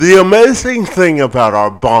The amazing thing about our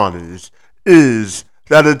bodies is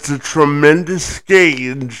that it's a tremendous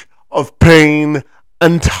gauge of pain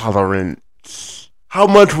and tolerance. How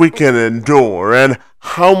much we can endure and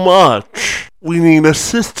how much we need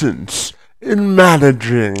assistance in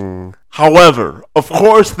managing. However, of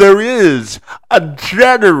course, there is a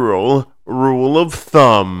general rule of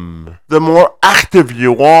thumb. The more active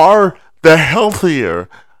you are, the healthier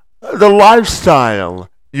the lifestyle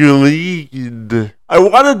you lead. I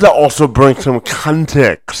wanted to also bring some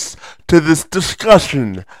context to this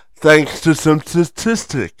discussion thanks to some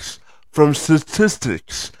statistics from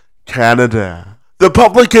Statistics Canada. The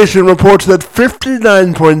publication reports that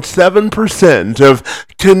 59.7% of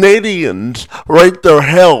Canadians rate their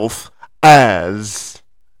health as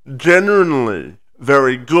generally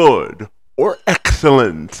very good or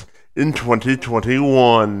excellent in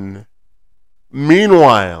 2021.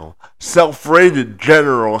 Meanwhile, self-rated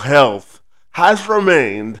general health has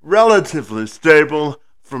remained relatively stable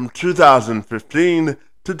from 2015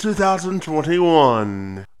 to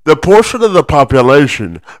 2021. The portion of the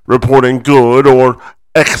population reporting good or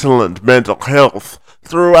excellent mental health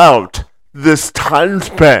throughout this time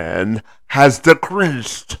span has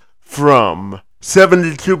decreased from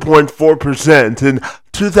 72.4% in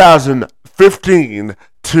 2015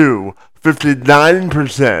 to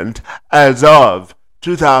 59% as of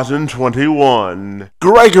 2021.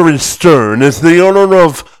 Gregory Stern is the owner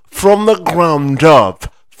of From the Ground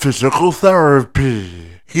Up Physical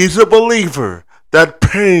Therapy. He's a believer that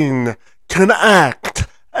pain can act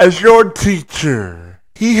as your teacher.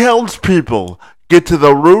 He helps people get to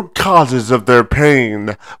the root causes of their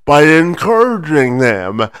pain by encouraging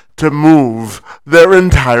them to move their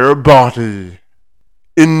entire body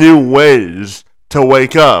in new ways to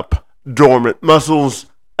wake up dormant muscles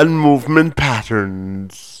and movement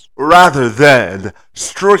patterns, rather than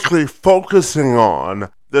strictly focusing on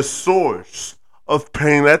the source of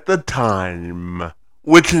pain at the time,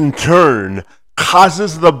 which in turn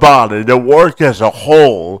causes the body to work as a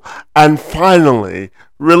whole and finally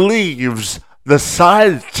relieves the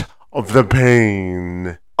site of the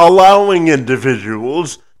pain, allowing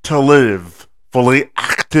individuals to live fully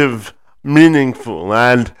active, meaningful,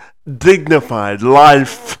 and dignified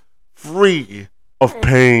life free of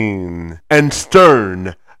pain. And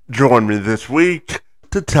Stern joined me this week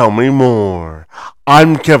to tell me more.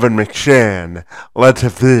 I'm Kevin McShann. Let's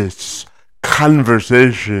have this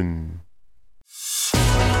conversation.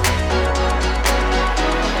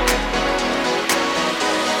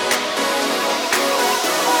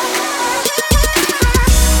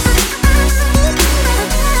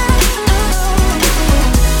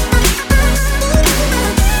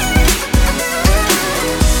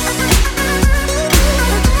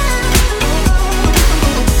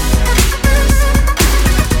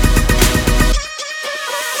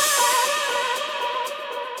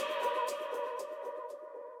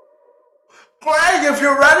 Greg, if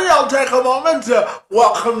you're ready, I'll take a moment to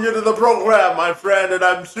welcome you to the program, my friend, and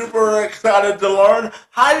I'm super excited to learn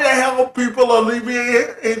how to help people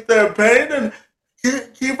alleviate their pain and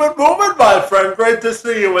keep it moving, my friend. Great to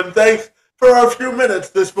see you, and thanks for a few minutes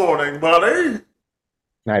this morning, buddy.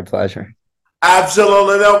 My pleasure.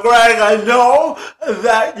 Absolutely. Now, Greg, I know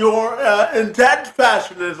that your intense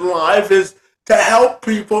passion in life is to help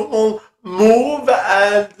people move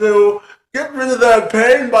and to get rid of their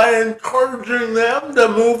pain by encouraging them to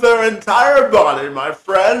move their entire body, my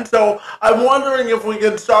friend. So I'm wondering if we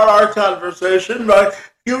can start our conversation by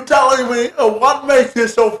you telling me what makes you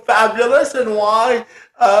so fabulous and why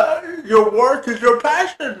your work is your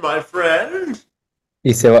passion, my friend.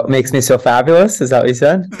 You say what makes me so fabulous? Is that what you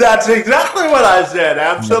said? That's exactly what I said.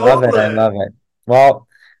 Absolutely. I love it. Well,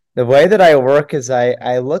 the way that I work is I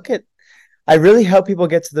really help people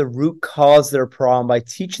get to the root cause of their problem by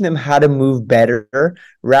teaching them how to move better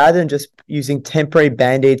rather than just using temporary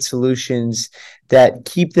Band-Aid solutions that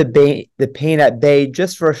keep the pain at bay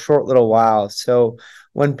just for a short little while. So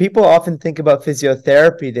when people often think about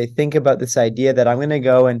physiotherapy, they think about this idea that I'm going to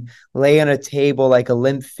go and lay on a table like a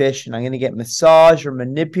limp fish and I'm going to get massaged or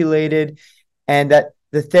manipulated, and that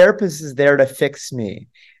the therapist is there to fix me.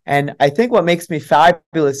 And I think what makes me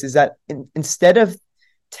fabulous is that instead of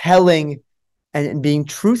telling and being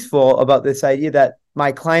truthful about this idea that my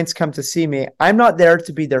clients come to see me, I'm not there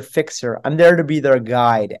to be their fixer. I'm there to be their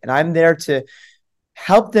guide. And I'm there to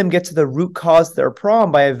help them get to the root cause of their problem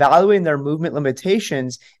by evaluating their movement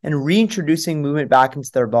limitations and reintroducing movement back into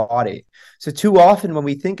their body. So too often when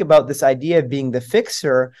we think about this idea of being the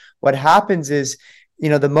fixer, what happens is,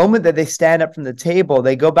 the moment that they stand up from the table,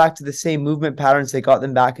 they go back to the same movement patterns that got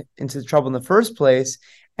them back into the trouble in the first place.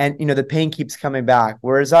 and the pain keeps coming back.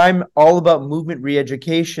 Whereas I'm all about movement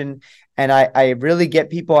re-education, and I really get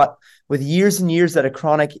people with years and years that have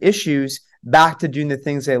chronic issues back to doing the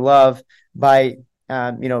things they love by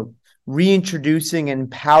reintroducing and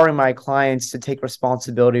empowering my clients to take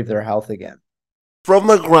responsibility of their health again. From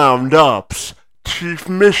the ground up's chief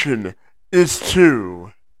mission is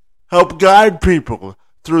to help guide people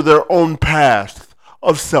through their own path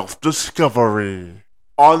of self-discovery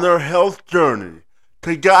on their health journey,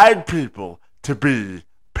 to guide people to be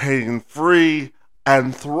pain-free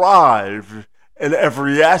and thrive in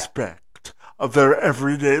every aspect of their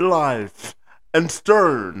everyday life. And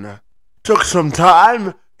Stern took some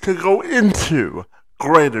time to go into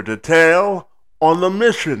greater detail on the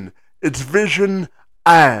mission, its vision,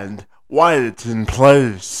 and why it's in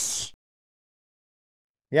place.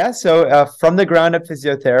 Yeah, so from the ground up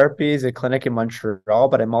physiotherapy is a clinic in Montreal,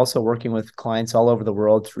 but I'm also working with clients all over the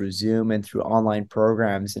world through Zoom and through online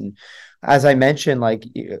programs. And as I mentioned, like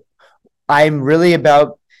I'm really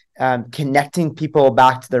about connecting people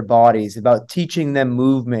back to their bodies, about teaching them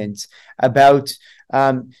movement, about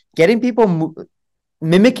getting people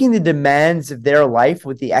mimicking the demands of their life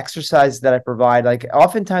with the exercise that I provide. Like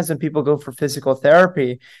oftentimes when people go for physical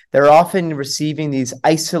therapy, they're often receiving these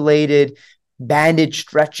isolated bandage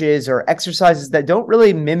stretches or exercises that don't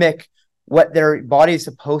really mimic what their body is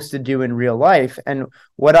supposed to do in real life. And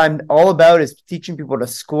what I'm all about is teaching people to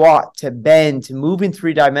squat, to bend, to move in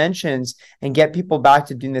 3 dimensions and get people back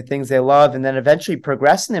to doing the things they love, and then eventually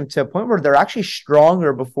progressing them to a point where they're actually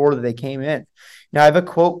stronger before they came in. Now, I have a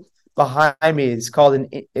quote behind me. It's called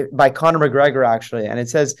by Conor McGregor, actually. And it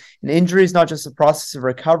says, an injury is not just a process of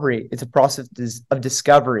recovery, it's a process of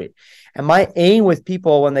discovery. And my aim with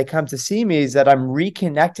people when they come to see me is that I'm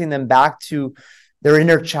reconnecting them back to their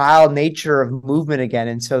inner child nature of movement again.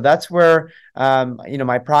 And so that's where,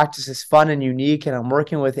 my practice is fun and unique. And I'm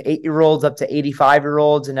working with 8-year-olds up to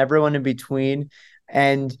 85-year-olds and everyone in between.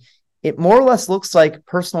 And it more or less looks like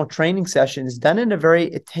personal training sessions done in a very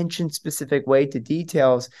attention specific way to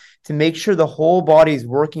details to make sure the whole body is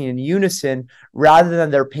working in unison rather than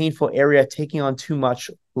their painful area taking on too much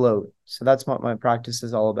load. So that's what my practice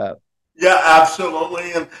is all about. Yeah,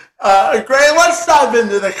 absolutely. And Gray, let's dive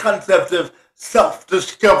into the concept of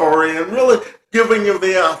self-discovery and really giving you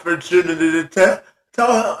the opportunity to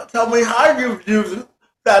tell me how you've used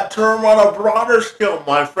that term on a broader scale,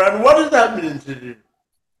 my friend. What does that mean to you?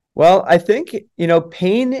 Well, I think,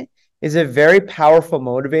 pain is a very powerful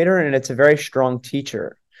motivator and it's a very strong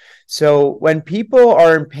teacher. So when people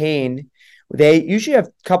are in pain, they usually have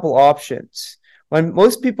a couple options. When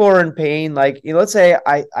most people are in pain, like, let's say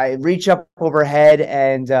I reach up overhead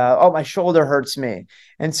and, oh, my shoulder hurts me.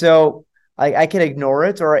 And so I can ignore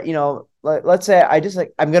it, or, let's say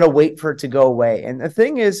I'm going to wait for it to go away. And the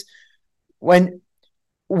thing is, when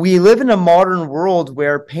we live in a modern world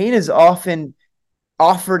where pain is often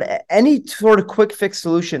offered any sort of quick fix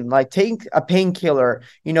solution, like take a painkiller.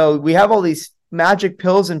 We have all these magic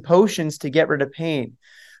pills and potions to get rid of pain.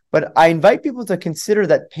 But I invite people to consider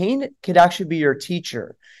that pain could actually be your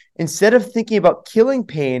teacher. Instead of thinking about killing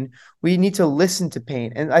pain, we need to listen to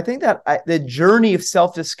pain. And I think that the journey of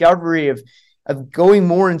self-discovery, of going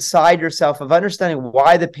more inside yourself, of understanding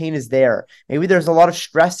why the pain is there. Maybe there's a lot of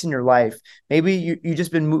stress in your life. Maybe you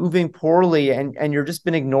just been moving poorly and you're just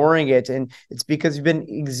been ignoring it. And it's because you've been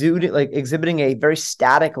exhibiting a very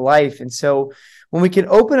static life. And so when we can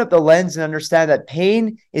open up the lens and understand that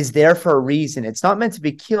pain is there for a reason, it's not meant to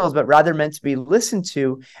be killed, but rather meant to be listened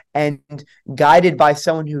to and guided by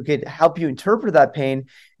someone who could help you interpret that pain,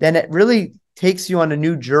 then it really takes you on a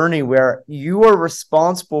new journey where you are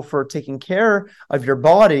responsible for taking care of your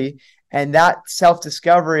body. And that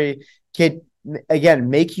self-discovery can, again,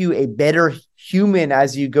 make you a better human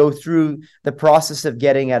as you go through the process of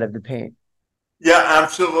getting out of the pain. Yeah,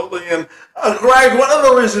 absolutely. And Greg, one of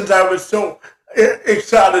the reasons I was so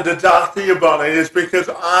excited to talk to you about it is because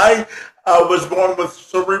I was born with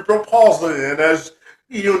cerebral palsy. And as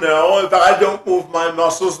you know, if I don't move my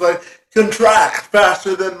muscles, they contract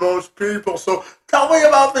faster than most people. So tell me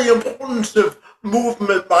about the importance of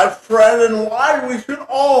movement, my friend, and why we should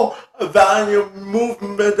all value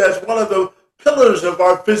movement as one of the pillars of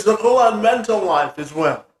our physical and mental life as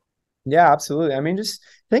well. Yeah, absolutely. I mean, just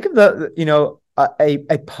think of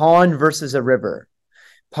a pond versus a river.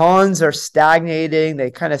 Ponds are stagnating.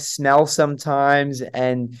 They kind of smell sometimes.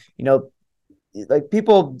 And, like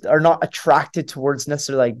people are not attracted towards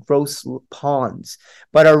necessarily like gross ponds,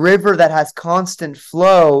 but a river that has constant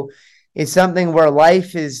flow is something where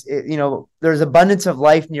life is, there's abundance of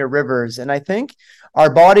life near rivers. And I think our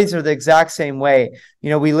bodies are the exact same way.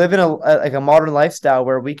 We live in a modern lifestyle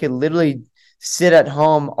where we can literally sit at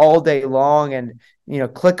home all day long and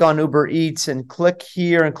click on Uber Eats and click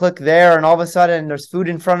here and click there, and all of a sudden there's food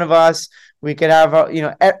in front of us. We could have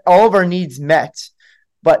all of our needs met,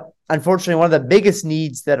 but unfortunately, one of the biggest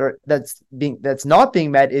needs that's not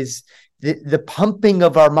being met is the pumping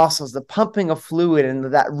of our muscles, the pumping of fluid,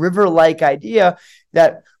 and that river-like idea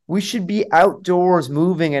that we should be outdoors,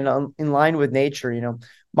 moving and in line with nature.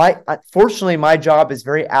 Fortunately, my job is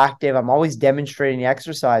very active. I'm always demonstrating the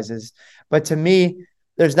exercises, but to me,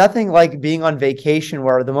 there's nothing like being on vacation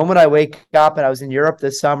where the moment I wake up, and I was in Europe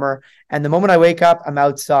this summer, and the moment I wake up, I'm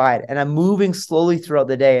outside and I'm moving slowly throughout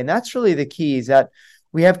the day. And that's really the key, is that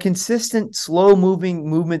we have consistent, slow moving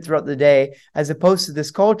movement throughout the day, as opposed to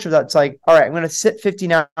this culture that's like, all right, I'm going to sit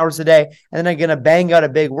 15 hours a day and then I'm going to bang out a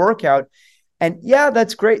big workout. And yeah,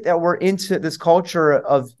 that's great that we're into this culture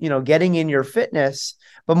of, getting in your fitness.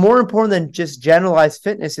 But more important than just generalized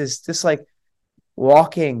fitness is just like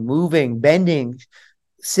walking, moving, bending,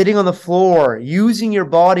 sitting on the floor, using your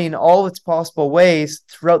body in all its possible ways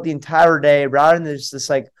throughout the entire day, rather than just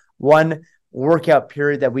this like one workout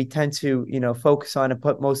period that we tend to, focus on and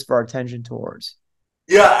put most of our attention towards.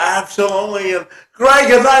 Yeah, absolutely. And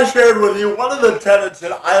Greg, as I shared with you, one of the tenets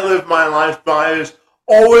that I live my life by is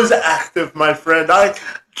always active, my friend. I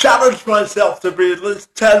challenge myself to be at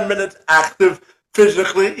least 10 minutes active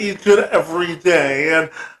physically each and every day.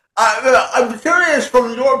 And I'm curious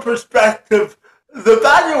from your perspective, the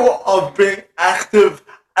value of being active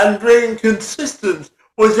and being consistent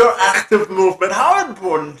with your active movement. How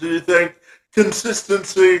important do you think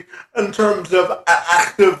consistency in terms of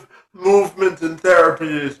active movement and therapy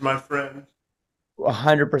is, my friend?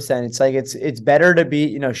 100%. It's like it's better to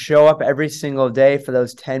be, show up every single day for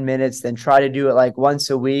those 10 minutes than try to do it like once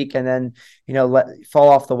a week and then, fall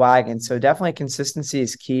off the wagon. So definitely consistency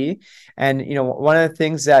is key. And, one of the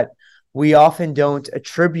things that we often don't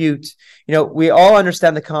attribute, we all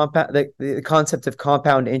understand the concept of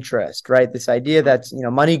compound interest, right? This idea that,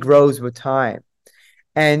 money grows with time.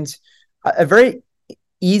 And a very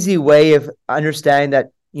easy way of understanding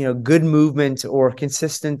that, good movement or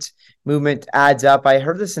consistent movement adds up. I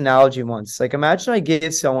heard this analogy once. Like, imagine I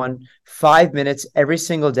give someone 5 minutes every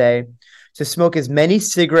single day to smoke as many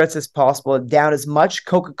cigarettes as possible, down as much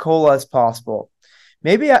Coca-Cola as possible.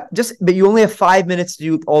 But you only have 5 minutes to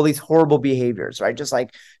do all these horrible behaviors, right? Just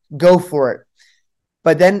like go for it.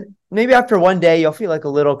 But then maybe after one day, you'll feel like a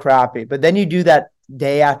little crappy. But then you do that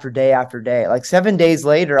day after day after day. Like 7 days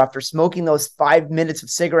later, after smoking those 5 minutes of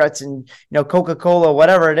cigarettes and Coca-Cola,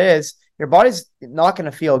 whatever it is, your body's not going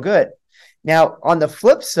to feel good. Now, on the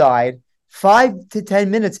flip side, 5 to 10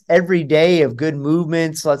 minutes every day of good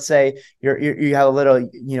movements. Let's say you have a little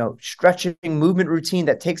stretching movement routine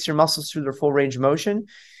that takes your muscles through their full range of motion.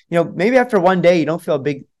 Maybe after one day you don't feel a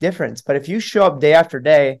big difference, but if you show up day after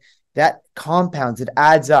day, that compounds, it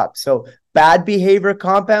adds up. So bad behavior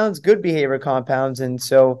compounds, good behavior compounds. And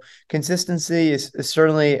so consistency is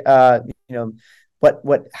certainly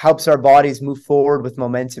what helps our bodies move forward with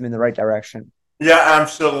momentum in the right direction. Yeah,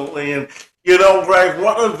 absolutely. And Greg,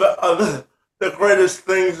 one of the greatest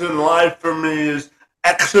things in life for me is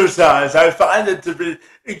exercise. I find it to be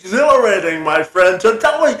exhilarating, my friend. So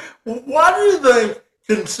tell me, why do you think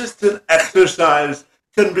consistent exercise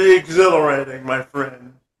can be exhilarating, my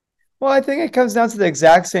friend? Well, I think it comes down to the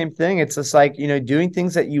exact same thing. It's just like, doing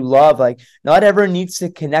things that you love. Like, not everyone needs to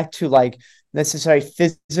connect to like necessary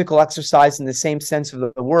physical exercise in the same sense of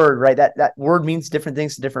the word, right? That word means different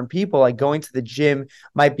things to different people. Like going to the gym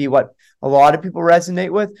might be what a lot of people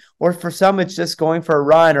resonate with, or for some, it's just going for a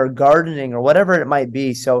run or gardening or whatever it might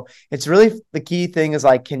be. So it's really the key thing is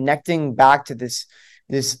like connecting back to this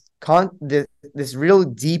real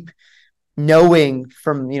deep knowing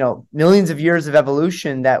from millions of years of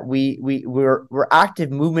evolution that we're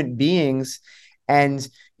active movement beings, and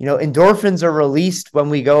endorphins are released when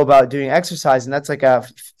we go about doing exercise, and that's like a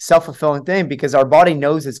self-fulfilling thing because our body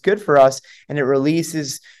knows it's good for us, and it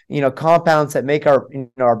releases compounds that make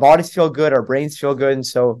our bodies feel good, our brains feel good. And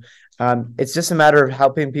so it's just a matter of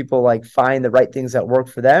helping people like find the right things that work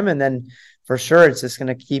for them, and then for sure it's just going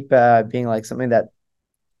to keep being like something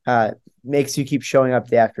that makes you keep showing up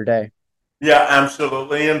day after day. Yeah,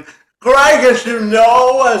 absolutely. And Greg, as you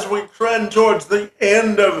know, as we trend towards the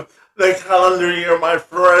end of the calendar year, my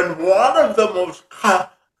friend, one of the most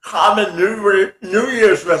common New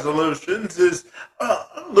Year's resolutions is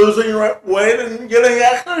losing weight and getting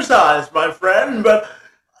exercise, my friend. But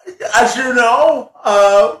as you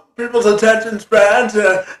know, people's attention spans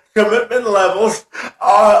and commitment levels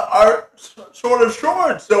are sort of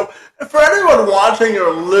short. So, for anyone watching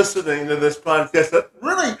or listening to this podcast that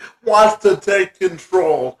really wants to take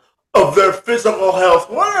control of their physical health,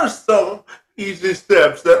 what are some easy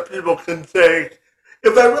steps that people can take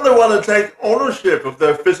if they really want to take ownership of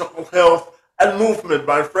their physical health and movement,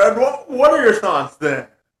 my friend? What are your thoughts there?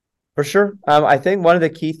 For sure. I think one of the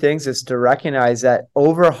key things is to recognize that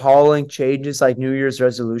overhauling changes like New Year's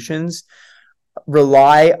resolutions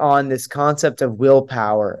rely on this concept of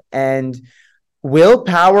willpower. And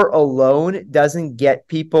willpower alone doesn't get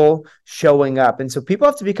people showing up. And so people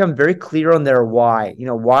have to become very clear on their why.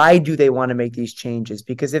 Why do they want to make these changes?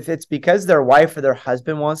 Because if it's because their wife or their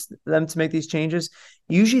husband wants them to make these changes,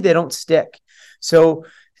 usually they don't stick. So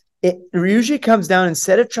it usually comes down,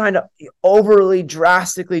 instead of trying to overly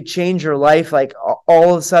drastically change your life like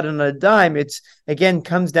all of a sudden on a dime, it's again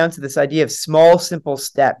comes down to this idea of small simple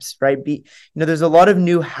steps, right? There's a lot of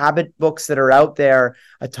new habit books that are out there,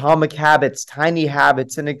 Atomic Habits, Tiny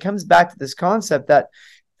Habits, and it comes back to this concept that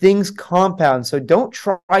things compound. So don't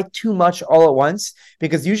try too much all at once,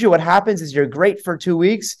 because usually what happens is you're great for 2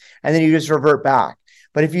 weeks and then you just revert back.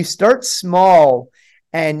 But if you start small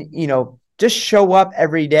and just show up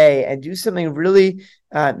every day and do something really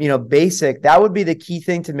basic, that would be the key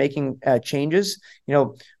thing to making changes.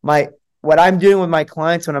 My what I'm doing with my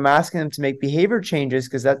clients when I'm asking them to make behavior changes,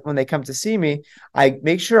 because that when they come to see me, I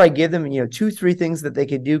make sure I give them 2 3 things that they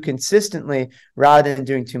could do consistently rather than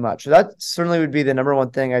doing too much. So that certainly would be the number one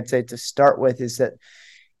thing I'd say to start with, is that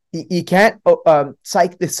you can't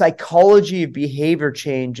the psychology of behavior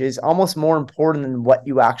change is almost more important than what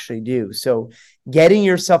you actually do. So getting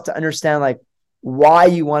yourself to understand like why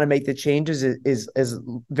you want to make the changes is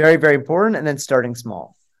very, very important, and then starting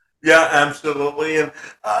small. Yeah, absolutely. And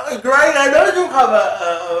Greg, I know you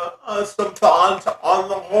have some thoughts on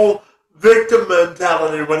the whole victim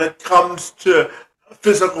mentality when it comes to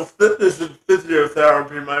physical fitness and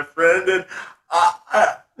physiotherapy, my friend. And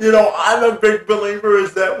I'm a big believer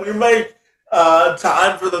is that we make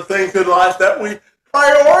time for the things in life that we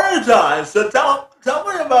prioritize. So tell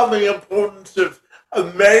me about the importance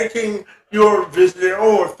of making your physio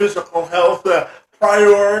or physical health a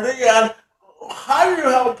priority, and how do you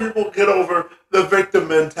help people get over the victim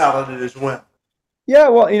mentality as well? Yeah,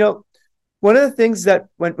 well, one of the things that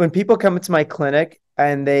when people come into my clinic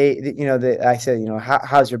and I say,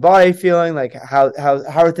 how's your body feeling? Like how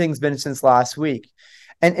are things been since last week?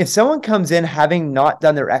 And if someone comes in having not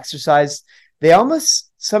done their exercise, they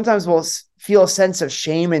almost sometimes will feel a sense of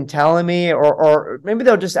shame in telling me, or maybe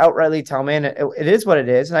they'll just outrightly tell me, and it is what it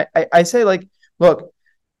is. And I say, like, look,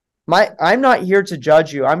 I'm not here to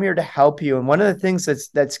judge you. I'm here to help you. And one of the things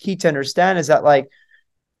that's key to understand is that, like,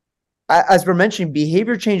 as we're mentioning,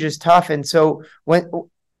 behavior change is tough. And so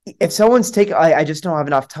if someone's taking, I just don't have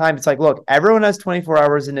enough time. It's like, look, everyone has 24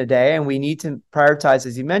 hours in a day, and we need to prioritize,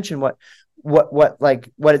 as you mentioned,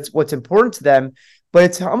 what's important to them. But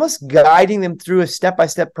it's almost guiding them through a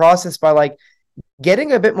step-by-step process by like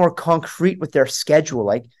getting a bit more concrete with their schedule.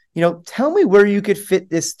 Like, tell me where you could fit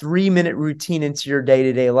this 3-minute routine into your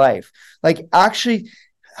day-to-day life. Like actually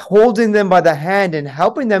holding them by the hand and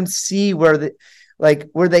helping them see where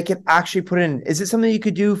they can actually put in. Is it something you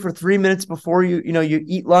could do for 3 minutes before you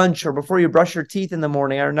eat lunch, or before you brush your teeth in the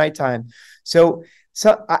morning or nighttime? So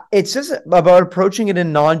it's just about approaching it in a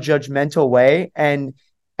non-judgmental way, and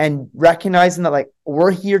recognizing that, like, we're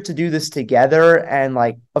here to do this together. And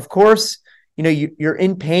like, of course, you're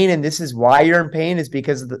in pain, and this is why you're in pain, is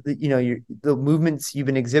because of the movements you've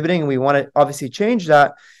been exhibiting, and we want to obviously change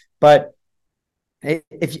that. But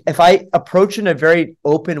if I approach in a very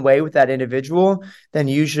open way with that individual, then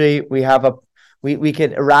usually we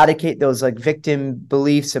can eradicate those like victim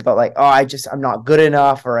beliefs about like, oh, I'm not good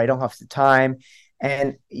enough, or I don't have the time.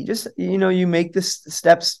 And you make the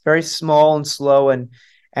steps very small and slow,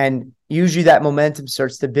 and usually that momentum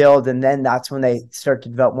starts to build, and then that's when they start to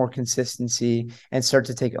develop more consistency and start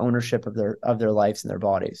to take ownership of their lives and their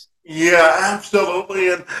bodies. Yeah,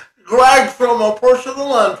 absolutely. And Greg, from a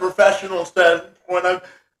personal and professional standpoint, I'm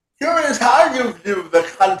curious how you view the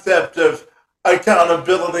concept of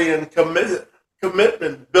accountability and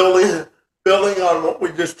commitment, building on what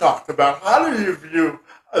we just talked about. How do you view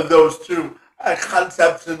those two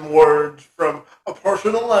concepts and words from a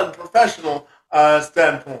personal and professional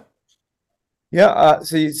standpoint? Yeah.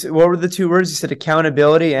 So what were the 2 words you said?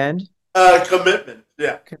 Accountability and Commitment,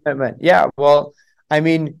 yeah. commitment. Yeah. Well, I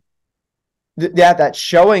mean, that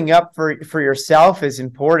showing up for yourself is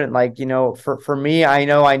important. Like, for me, I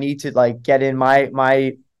know I need to like get in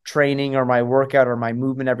my training or my workout or my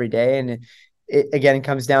movement every day. And it again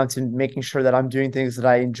comes down to making sure that I'm doing things that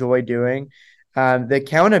I enjoy doing. The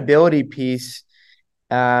accountability piece,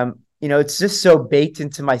 it's just so baked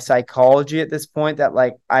into my psychology at this point that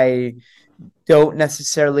like I don't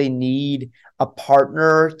necessarily need a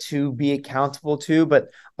partner to be accountable to, but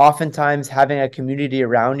oftentimes having a community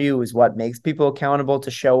around you is what makes people accountable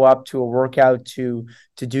to show up to a workout, to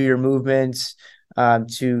do your movements,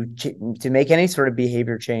 to make any sort of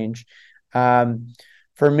behavior change. Um,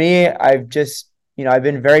 for me, I've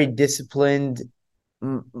been very disciplined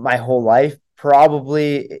my whole life.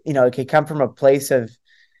 Probably, it could come from a place of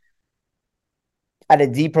at a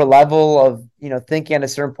deeper level of thinking at a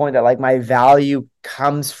certain point that like my value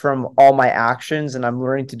comes from all my actions, and I'm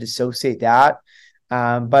learning to dissociate that.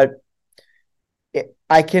 But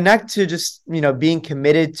I connect to just being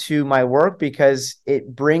committed to my work because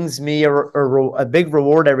it brings me a big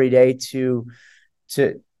reward every day to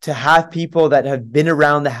have people that have been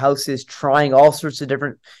around the houses trying all sorts of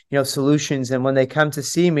different solutions, and when they come to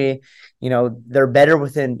see me, they're better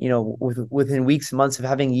within within weeks and months of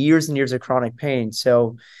having years and years of chronic pain.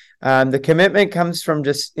 So the commitment comes from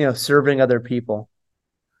just serving other people.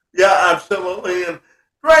 Yeah, absolutely. And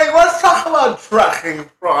Greg, let's talk about tracking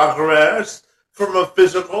progress from a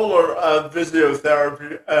physical or a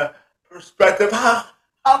physiotherapy perspective. How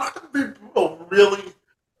can people really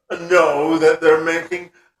know that they're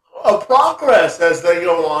making a progress as they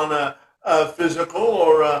go on a physical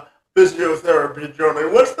or a physiotherapy journey?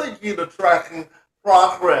 What's the key to tracking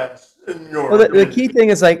progress in your Well, the opinion? key thing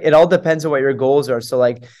is like it all depends on what your goals are. So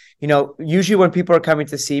like, usually when people are coming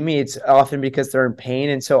to see me, it's often because they're in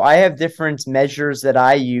pain. And so I have different measures that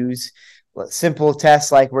I use. Simple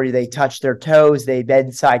tests like where they touch their toes, they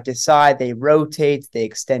bend side to side, they rotate, they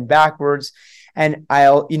extend backwards. And I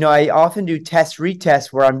often do test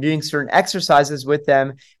retest where I'm doing certain exercises with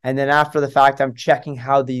them. And then after the fact, I'm checking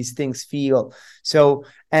how these things feel. So,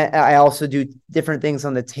 and I also do different things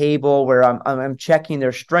on the table where I'm checking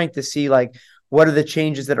their strength to see like what are the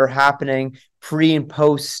changes that are happening pre and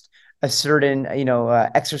post a certain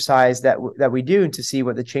exercise that we do, and to see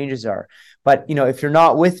what the changes are. But if you're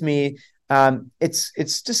not with me,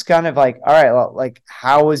 it's just kind of like, all right, well, like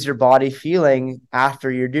how is your body feeling after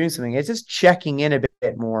you're doing something? It's just checking in a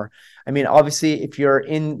bit more. I mean, obviously, if you're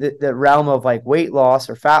in the realm of like weight loss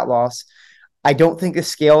or fat loss, I don't think the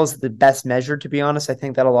scale is the best measure, to be honest. I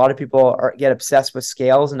think that a lot of people get obsessed with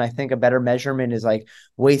scales, and I think a better measurement is like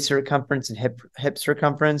waist circumference and hip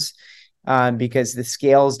circumference, because the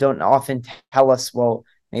scales don't often tell us, well,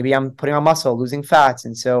 maybe I'm putting on muscle, losing fats,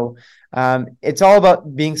 and so it's all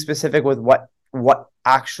about being specific with what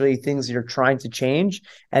actually things you're trying to change,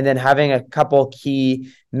 and then having a couple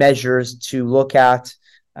key measures to look at.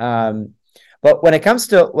 But when it comes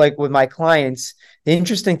to like with my clients, the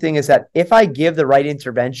interesting thing is that if I give the right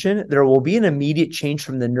intervention, there will be an immediate change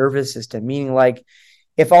from the nervous system. Meaning, like,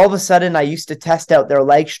 if all of a sudden I used to test out their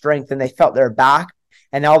leg strength and they felt their back,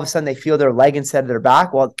 and all of a sudden they feel their leg instead of their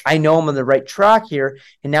back, well, I know I'm on the right track here.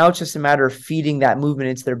 And now it's just a matter of feeding that movement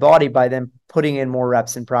into their body by them putting in more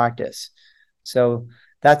reps in practice. So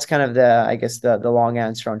that's kind of I guess, the long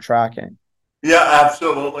answer on tracking. Yeah,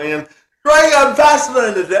 absolutely. And Greg, I'm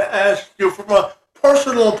fascinated to ask you from a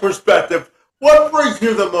personal perspective, what brings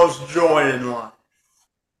you the most joy in life?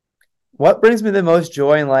 What brings me the most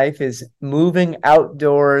joy in life is moving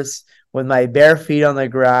outdoors with my bare feet on the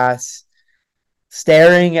grass,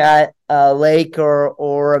 staring at a lake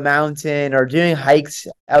or a mountain, or doing hikes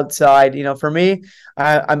outside. For me,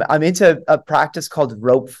 I'm into a practice called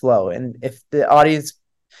rope flow, and if the audience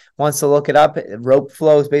wants to look it up, rope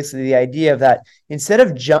flow is basically the idea of that instead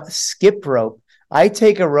of skip rope, I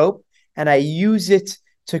take a rope and I use it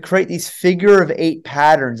to create these figure of eight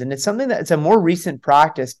patterns. And it's something that it's a more recent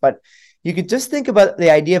practice, but you could just think about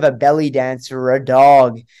the idea of a belly dancer or a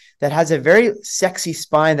dog that has a very sexy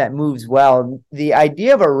spine that moves well. The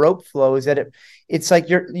idea of a rope flow is that it's like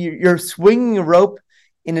you're swinging a rope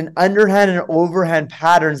in an underhand and overhand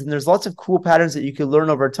patterns, and there's lots of cool patterns that you can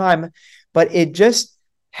learn over time, but it just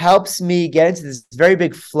helps me get into this very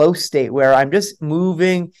big flow state where I'm just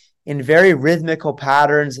moving in very rhythmical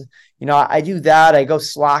patterns. I do that. I go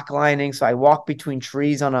slacklining, so I walk between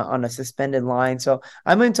trees on a suspended line. So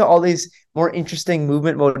I'm into all these more interesting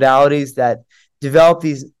movement modalities that develop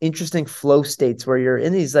these interesting flow states where you're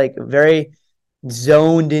in these like very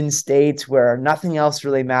zoned in states where nothing else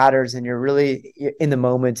really matters, and you're really in the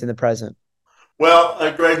moment, in the present. Well,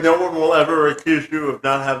 Greg, no one will ever accuse you of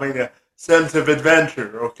not having a sense of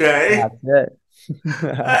adventure, okay? That's it.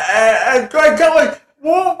 And Greg, tell me,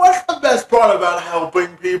 what's the best part about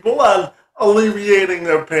helping people and alleviating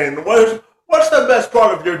their pain? What's the best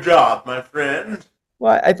part of your job, my friend?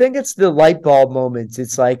 Well, I think it's the light bulb moments.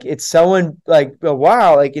 It's like it's someone like, oh,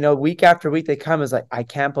 wow, like week after week they come as like, I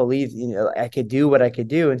can't believe I could do what I could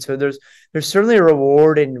do. And so there's certainly a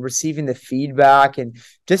reward in receiving the feedback and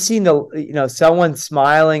just seeing someone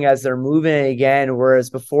smiling as they're moving again, whereas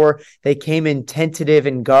before they came in tentative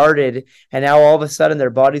and guarded, and now all of a sudden their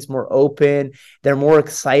body's more open, they're more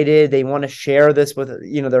excited, they want to share this with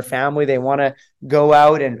their family, they want to go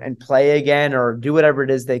out and play again or do whatever it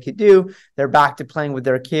is they could do. They're back to playing with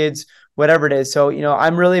their kids, whatever it is. So,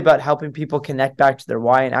 I'm really about helping people connect back to their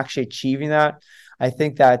why and actually achieving that. I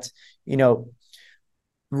think that, you know,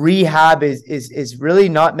 rehab is really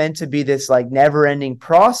not meant to be this like never ending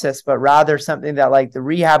process, but rather something that like the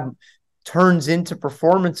rehab turns into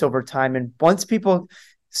performance over time. And once people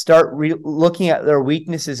start looking at their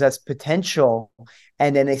weaknesses as potential,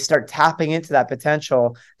 and then they start tapping into that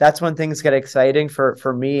potential, that's when things get exciting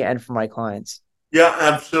for me and for my clients. Yeah,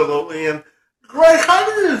 absolutely. And Greg, how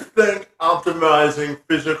do you think optimizing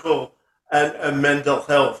physical and mental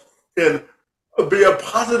health can be a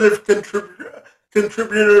positive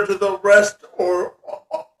contributor to the rest or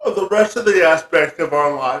the rest of the aspect of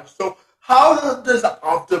our lives? So, how does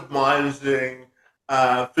optimizing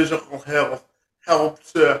physical health help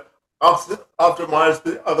to optimize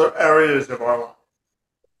the other areas of our life?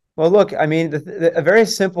 Well, look, I mean, a very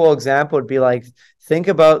simple example would be like think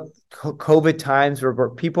about COVID times where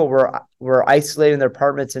people were isolated in their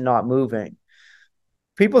apartments and not moving.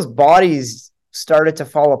 People's bodies started to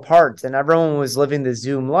fall apart, and everyone was living the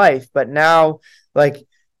Zoom life. But now, like,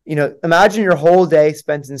 imagine your whole day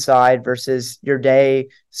spent inside versus your day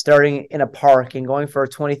starting in a park and going for a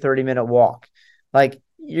 20, 30-minute walk. Like,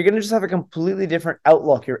 you're going to just have a completely different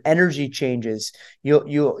outlook. Your energy changes.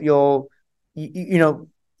 You'll you know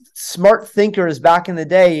smart thinkers back in the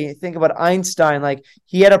day, you think about Einstein, like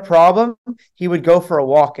he had a problem, he would go for a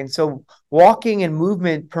walk. And so walking and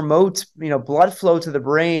movement promotes, blood flow to the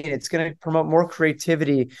brain. It's going to promote more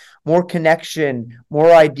creativity, more connection,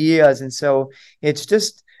 more ideas. And so it's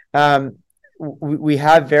just, we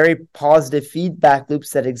have very positive feedback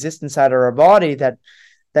loops that exist inside of our body that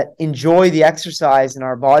enjoy the exercise, and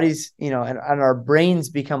our bodies, and our brains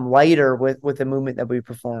become lighter with the movement that we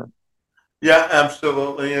perform. Yeah,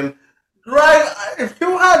 absolutely. And Greg, if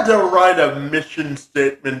you had to write a mission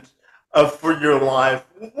statement for your life,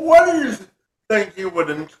 what do you think you would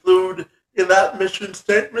include in that mission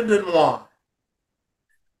statement and why?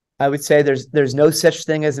 I would say there's no such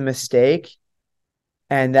thing as a mistake,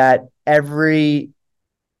 and that everything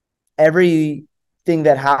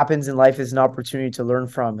that happens in life is an opportunity to learn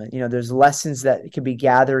from it. There's lessons that can be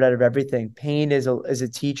gathered out of everything. Pain is a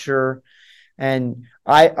teacher. And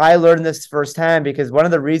I learned this firsthand because one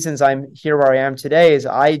of the reasons I'm here where I am today is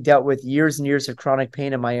I dealt with years and years of chronic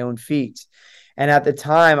pain in my own feet. And at the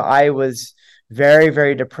time, I was very,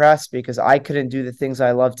 very depressed because I couldn't do the things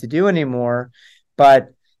I love to do anymore.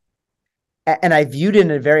 But, and I viewed it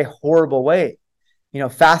in a very horrible way.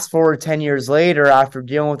 Fast forward 10 years later, after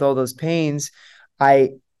dealing with all those pains,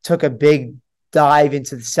 I took a big dive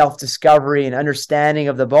into the self-discovery and understanding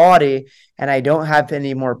of the body, and I don't have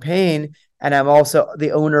any more pain. And I'm also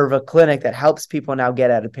the owner of a clinic that helps people now get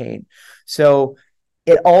out of pain. So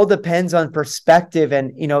it all depends on perspective.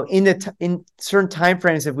 And, in certain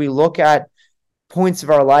timeframes, if we look at points of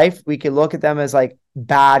our life, we could look at them as like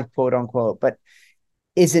bad, quote unquote. But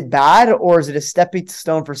is it bad, or is it a stepping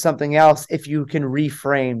stone for something else if you can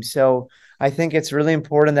reframe? So I think it's really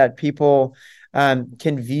important that people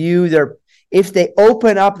can view if they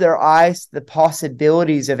open up their eyes to the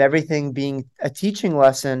possibilities of everything being a teaching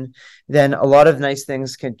lesson, then a lot of nice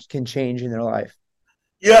things can change in their life.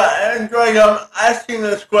 Yeah, and Greg, I'm asking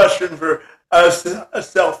this question for a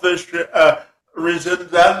selfish reason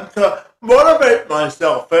and to motivate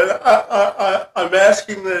myself. And I'm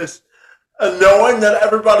asking this knowing that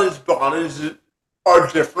everybody's bodies are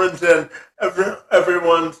different and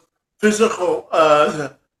everyone's physical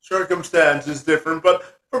circumstance is different.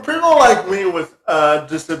 But for people like me with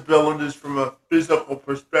disabilities from a physical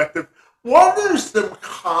perspective, what are some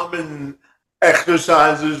common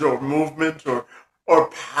exercises or movements or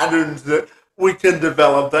patterns that we can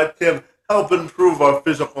develop that can help improve our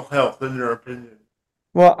physical health, in your opinion?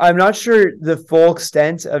 Well, I'm not sure the full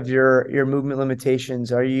extent of your movement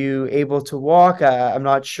limitations. Are you able to walk? I'm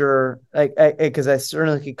not sure, like, because I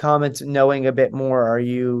certainly could comment knowing a bit more. Are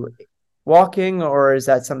you walking, or is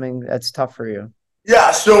that something that's tough for you?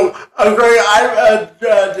 Yeah, so Greg,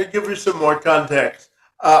 to give you some more context,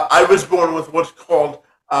 I was born with what's called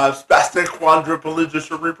spastic quadriplegia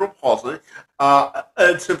cerebral palsy.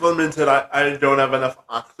 It simply means that I don't have enough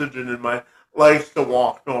oxygen in my legs to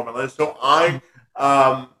walk normally. So I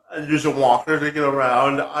use a walker to get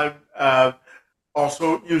around. I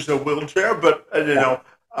also use a wheelchair, but Yeah.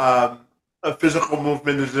 um, physical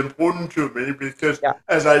movement is important to me because, Yeah.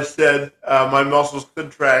 as I said, my muscles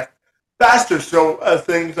contract faster. So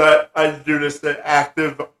things I do to stay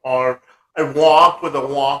active are I walk with a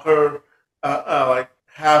walker like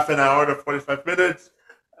half an hour to 45 minutes.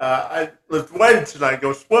 I lift weights and I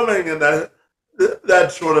go swimming, and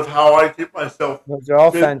that's sort of how I keep myself Those are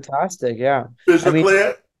all fit, fantastic. Yeah. I mean,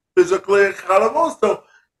 physically physically accountable. So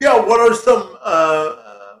yeah, what are some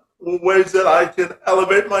ways that I can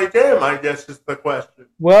elevate my game? I guess is the question.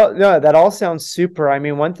 well, no, that all sounds super. I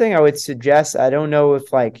mean, one thing I would suggest, I don't know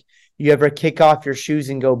if like you ever kick off your shoes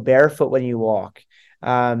and go barefoot when you walk.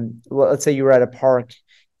 Well, let's say you were at a park,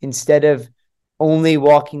 instead of only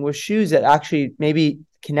walking with shoes, that actually maybe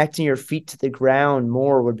connecting your feet to the ground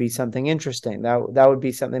more would be something interesting. That would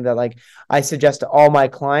be something that like I suggest to all my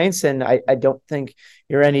clients, and I don't think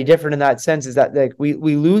you're any different in that sense. Is that like we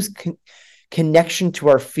lose connection to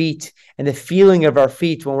our feet and the feeling of our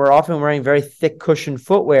feet when we're often wearing very thick cushioned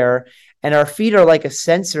footwear, and our feet are like a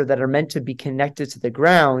sensor that are meant to be connected to the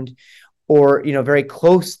ground, or very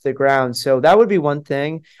close to the ground. So that would be one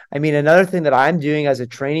thing. I mean, another thing that I'm doing as a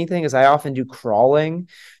training thing is I often do crawling.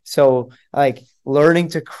 So like learning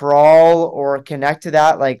to crawl or connect to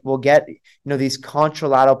that, like we'll get these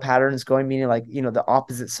contralateral patterns going, meaning like the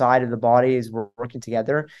opposite side of the body is working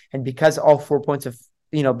together. And because all 4 points of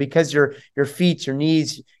because your feet, your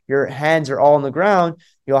knees, your hands are all on the ground,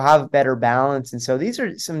 you'll have better balance. And so these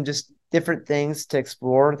are some just different things to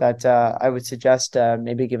explore that I would suggest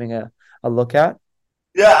maybe giving a look at.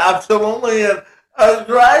 Yeah, absolutely. And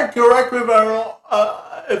Greg, correct me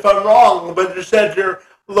if I'm wrong, but you said you're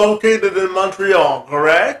located in Montreal,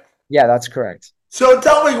 correct? Yeah, that's correct. So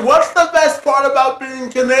tell me, what's the best part about being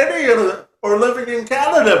Canadian or living in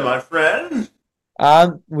Canada, my friend?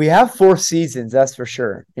 We have 4 seasons, that's for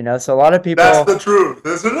sure. So a lot of That's people, the truth,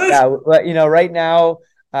 isn't it? yeah, right now,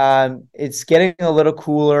 it's getting a little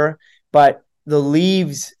cooler, but the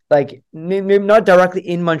leaves, like maybe not directly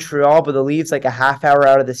in Montreal, but the leaves like a half hour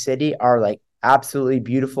out of the city are like absolutely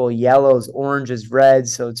beautiful yellows, oranges,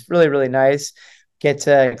 reds. So it's really, really nice. Get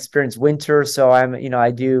to experience winter. So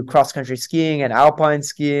I do cross country skiing and alpine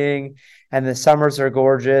skiing, and the summers are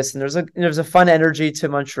gorgeous. And there's a fun energy to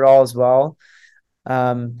Montreal as well.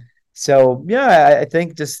 Um, so yeah, I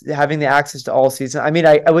think just having the access to all season. I mean,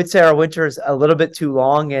 I would say our winter is a little bit too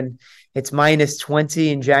long, and it's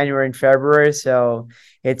 -20 in January and February. So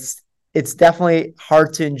it's it's definitely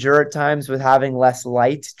hard to endure at times with having less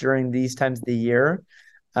light during these times of the year.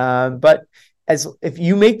 But as if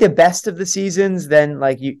you make the best of the seasons, then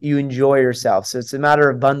like you enjoy yourself. So it's a matter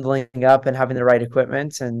of bundling up and having the right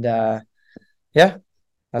equipment. And yeah,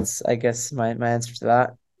 that's I guess my answer to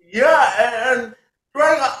that. Yeah, and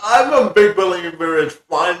Greg, I'm a big believer in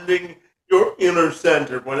finding your inner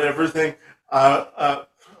center when everything,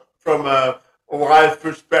 from a life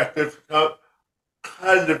perspective,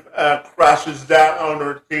 kind of crashes down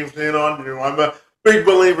or caves in on you. I'm a big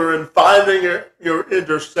believer in finding your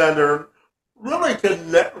inner center, really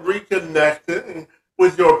reconnecting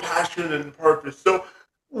with your passion and purpose. So,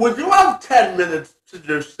 would you have 10 minutes to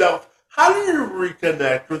yourself? How do you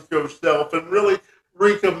reconnect with yourself and really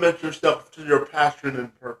recommit yourself to your passion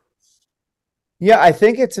and purpose? Yeah, I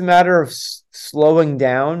think it's a matter of slowing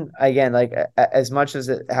down again, like as much as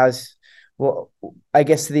it has. Well, I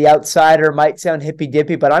guess to the outsider might sound hippy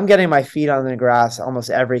dippy, but I'm getting my feet on the grass almost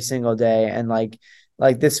every single day. And like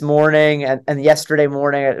this morning and yesterday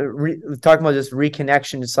morning, talking about just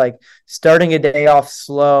reconnection, it's like starting a day off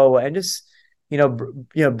slow and just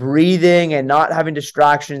breathing and not having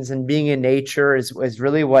distractions and being in nature is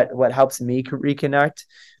really what helps me reconnect.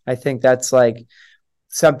 I think that's like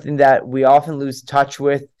something that we often lose touch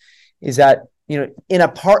with, is that in a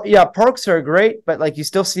park, yeah, parks are great, but like you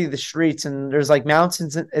still see the streets, and there's like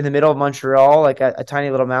mountains in the middle of Montreal, like a tiny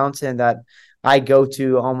little mountain that I go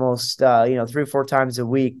to almost 3 or 4 times a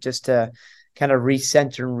week just to kind of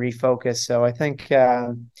recenter and refocus. So I think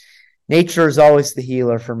nature is always the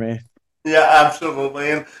healer for me. Yeah,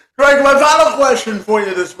 absolutely. And Greg, my final question for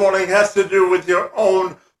you this morning has to do with your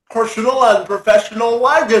own personal and professional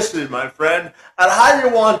legacy, my friend, and how you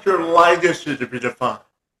want your legacy to be defined.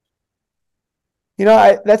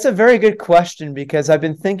 That's a very good question, because I've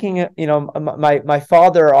been thinking, my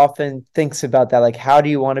father often thinks about that, like, how do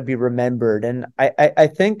you want to be remembered? And I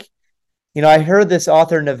think, I heard this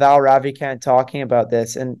author, Naval Ravikant, talking about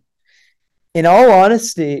this. And in all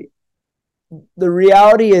honesty, the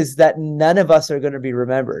reality is that none of us are going to be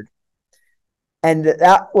remembered. And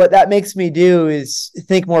that what that makes me do is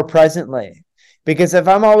think more presently, because if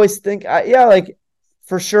I'm always yeah, like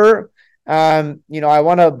for sure, I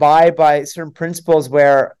want to abide by certain principles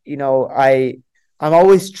where I'm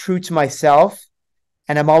always true to myself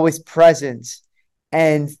and I'm always present.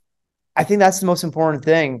 And I think that's the most important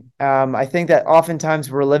thing. I think that oftentimes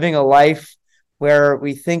we're living a life where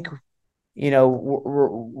we think,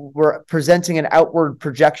 we're presenting an outward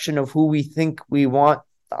projection of who we think we want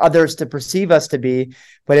others to perceive us to be.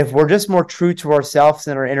 But if we're just more true to ourselves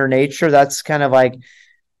and our inner nature, that's kind of like,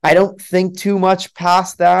 I don't think too much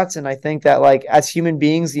past that. And I think that, like, as human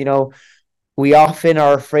beings, we often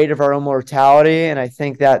are afraid of our own mortality. And I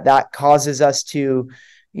think that that causes us to,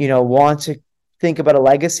 want to think about a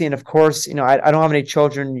legacy. And of course, I don't have any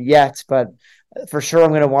children yet, but for sure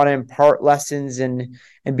I'm going to want to impart lessons and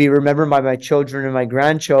be remembered by my children and my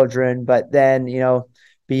grandchildren. But then,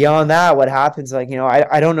 beyond that, what happens, like,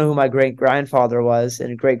 I don't know who my great grandfather was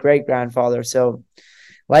and great great grandfather. So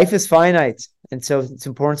life is finite. And so it's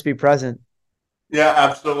important to be present. Yeah,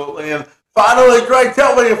 absolutely. And finally, Greg,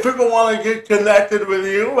 tell me if people want to get connected with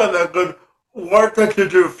you and the good work that you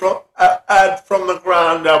do from the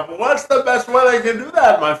ground up. What's the best way they can do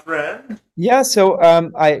that, my friend? Yeah, so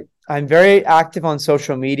I'm very active on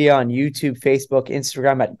social media on YouTube, Facebook,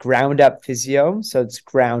 Instagram at Ground Up Physio. So it's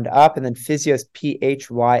Ground Up, and then Physio is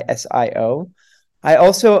Physio. I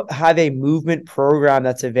also have a movement program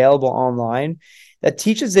that's available online that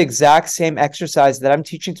teaches the exact same exercise that I'm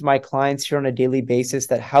teaching to my clients here on a daily basis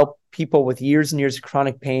that help people with years and years of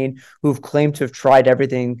chronic pain who've claimed to have tried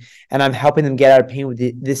everything. And I'm helping them get out of pain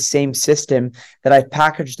with this same system that I've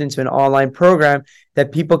packaged into an online program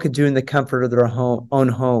that people could do in the comfort of their own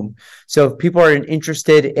home. So if people are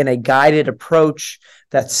interested in a guided approach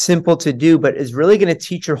that's simple to do, but is really going to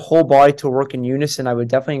teach your whole body to work in unison, I would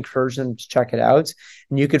definitely encourage them to check it out.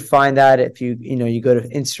 And you could find that if you go to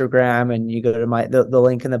Instagram and you go to the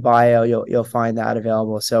link in the bio, you'll find that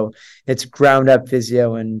available. So it's Ground Up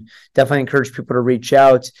Physio, and definitely encourage people to reach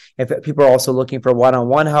out. If people are also looking for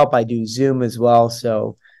one-on-one help, I do Zoom as well.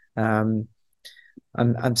 So um,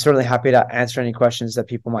 I'm certainly happy to answer any questions that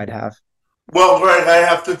people might have. Well, Greg, I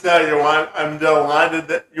have to tell you, I'm delighted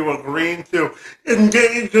that you agreed to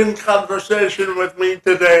engage in conversation with me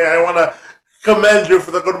today. I want to commend you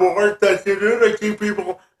for the good work that you do to keep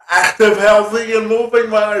people active, healthy, and moving,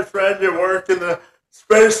 my friend. Your work in the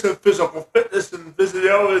space of physical fitness and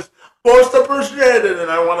physio is most appreciated, and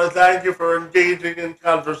I want to thank you for engaging in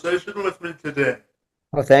conversation with me today.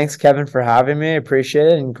 Well, thanks, Kevin, for having me. I appreciate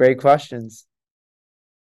it and great questions.